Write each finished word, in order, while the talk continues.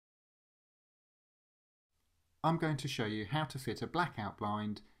I'm going to show you how to fit a blackout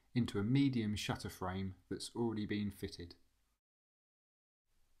blind into a medium shutter frame that's already been fitted.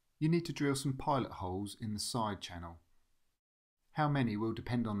 You need to drill some pilot holes in the side channel. How many will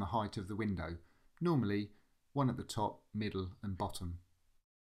depend on the height of the window, normally one at the top, middle and bottom.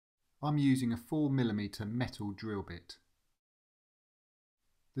 I'm using a 4mm metal drill bit.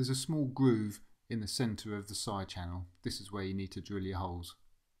 There's a small groove in the centre of the side channel. This is where you need to drill your holes.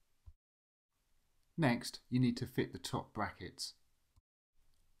 Next, you need to fit the top brackets.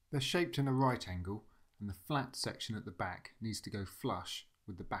 They're shaped in a right angle and the flat section at the back needs to go flush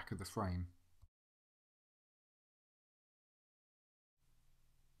with the back of the frame.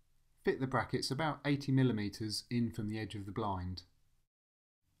 Fit the brackets about 80mm in from the edge of the blind.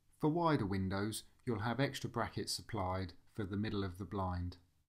 For wider windows, you'll have extra brackets supplied for the middle of the blind.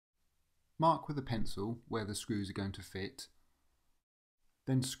 Mark with a pencil where the screws are going to fit,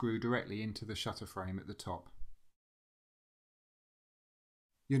 then screw directly into the shutter frame at the top.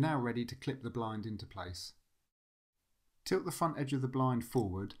 You're now ready to clip the blind into place. Tilt the front edge of the blind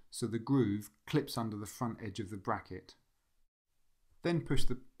forward so the groove clips under the front edge of the bracket. Then push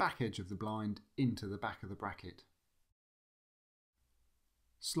the back edge of the blind into the back of the bracket.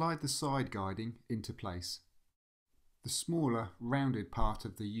 Slide the side guiding into place. The smaller, rounded part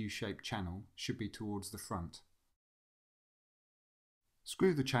of the U-shaped channel should be towards the front.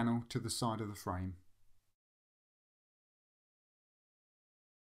 Screw the channel to the side of the frame.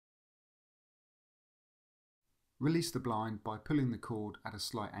 Release the blind by pulling the cord at a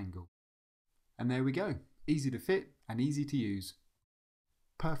slight angle. And there we go, easy to fit and easy to use.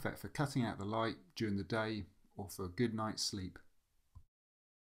 Perfect for cutting out the light during the day or for a good night's sleep.